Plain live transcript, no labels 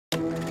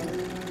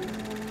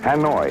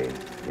Hanoi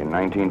in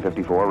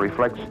 1954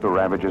 reflects the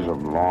ravages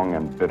of long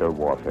and bitter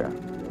warfare.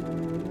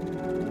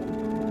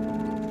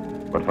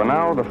 But for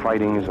now, the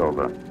fighting is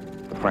over.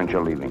 The French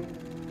are leaving.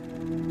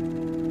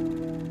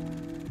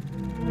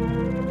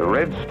 The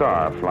Red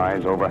Star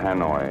flies over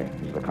Hanoi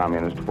as the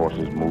communist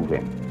forces move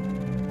in.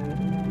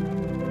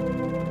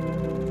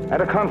 At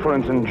a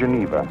conference in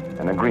Geneva,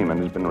 an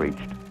agreement has been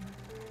reached.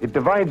 It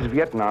divides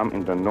Vietnam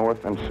into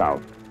North and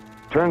South,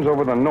 turns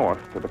over the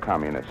North to the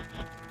communists,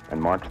 and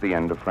marks the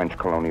end of French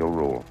colonial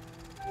rule.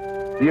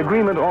 The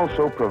agreement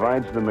also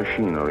provides the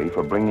machinery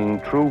for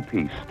bringing true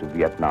peace to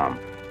Vietnam,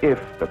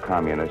 if the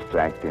communists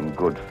act in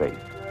good faith.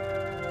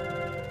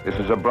 This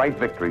is a bright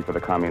victory for the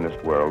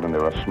communist world, and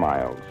there are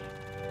smiles.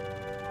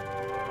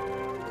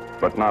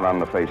 But not on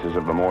the faces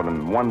of the more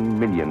than 1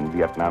 million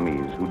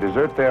Vietnamese who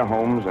desert their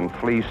homes and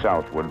flee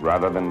southward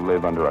rather than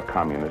live under a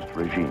communist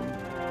regime.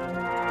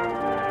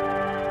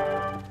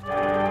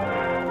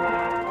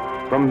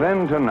 From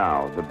then to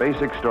now, the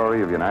basic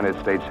story of United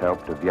States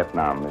help to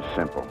Vietnam is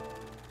simple.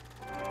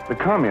 The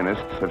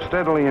communists have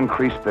steadily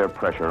increased their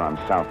pressure on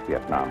South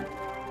Vietnam.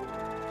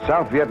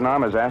 South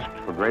Vietnam has asked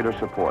for greater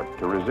support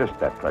to resist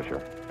that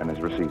pressure and has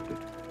received it.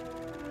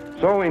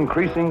 So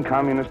increasing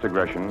communist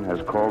aggression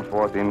has called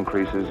forth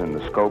increases in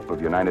the scope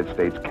of United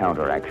States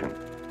counteraction.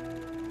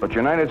 But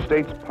United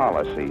States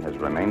policy has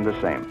remained the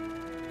same.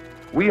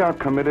 We are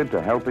committed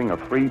to helping a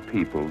free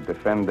people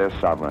defend their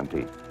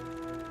sovereignty.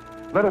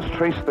 Let us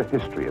trace the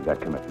history of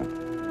that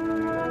commitment.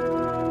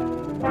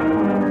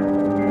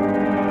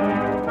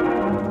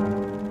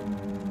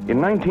 In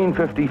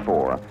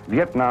 1954,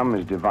 Vietnam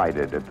is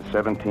divided at the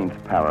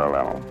 17th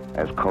parallel,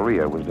 as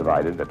Korea was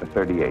divided at the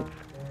 38th.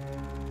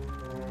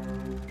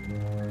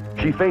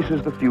 She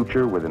faces the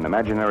future with an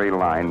imaginary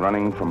line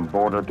running from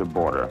border to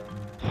border,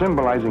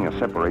 symbolizing a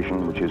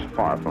separation which is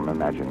far from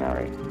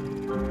imaginary.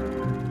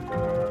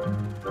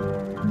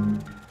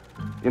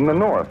 In the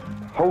north,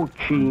 Ho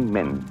Chi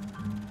Minh,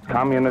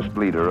 communist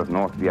leader of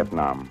North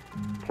Vietnam,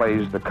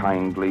 plays the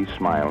kindly,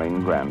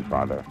 smiling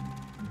grandfather.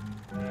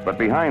 But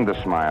behind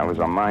the smile is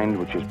a mind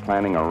which is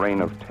planning a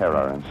reign of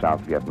terror in South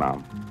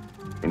Vietnam,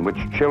 in which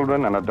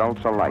children and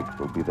adults alike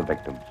will be the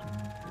victims.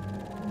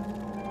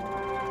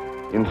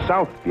 In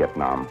South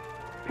Vietnam,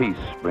 peace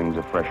brings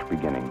a fresh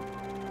beginning.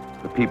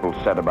 The people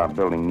set about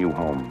building new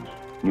homes,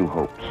 new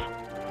hopes.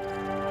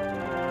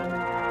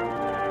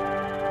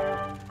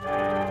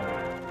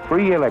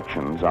 Free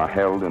elections are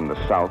held in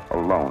the South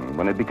alone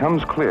when it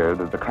becomes clear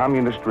that the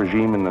communist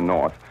regime in the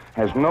North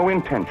has no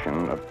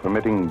intention of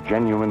permitting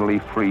genuinely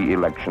free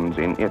elections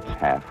in its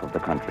half of the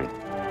country.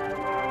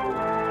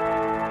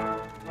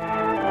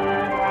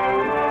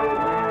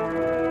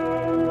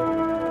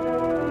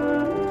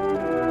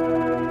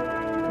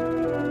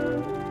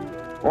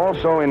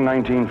 Also in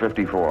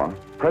 1954,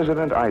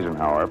 President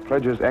Eisenhower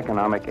pledges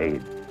economic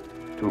aid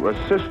to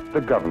assist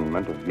the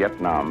government of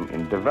Vietnam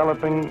in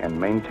developing and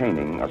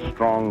maintaining a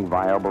strong,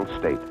 viable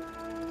state,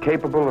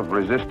 capable of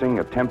resisting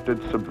attempted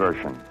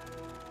subversion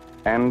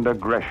and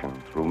aggression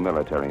through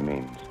military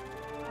means.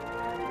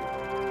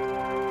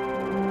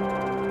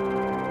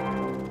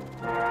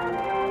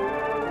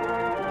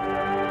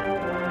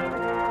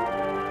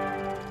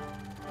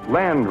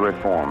 Land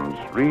reforms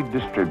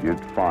redistribute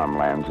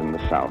farmlands in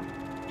the South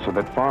so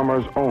that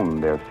farmers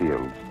own their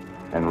fields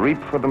and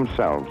reap for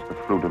themselves the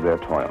fruit of their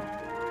toil.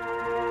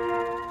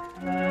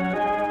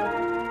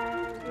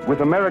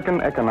 With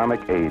American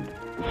economic aid,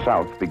 the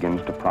South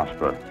begins to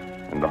prosper,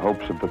 and the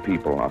hopes of the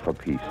people are for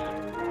peace.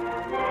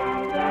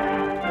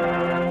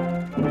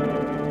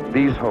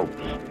 These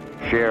hopes,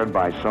 shared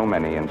by so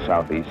many in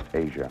Southeast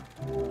Asia,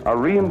 are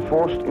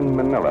reinforced in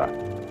Manila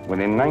when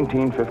in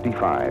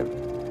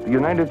 1955, the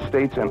United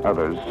States and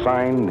others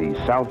signed the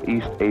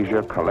Southeast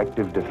Asia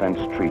Collective Defense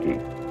Treaty,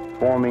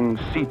 forming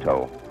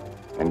SEATO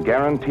and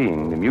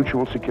guaranteeing the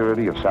mutual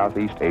security of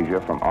Southeast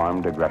Asia from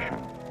armed aggression.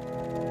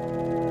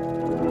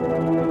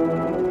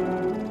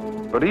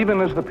 But even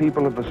as the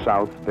people of the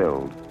South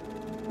build,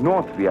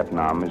 North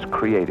Vietnam is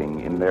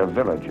creating in their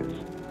villages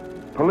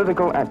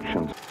political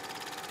actions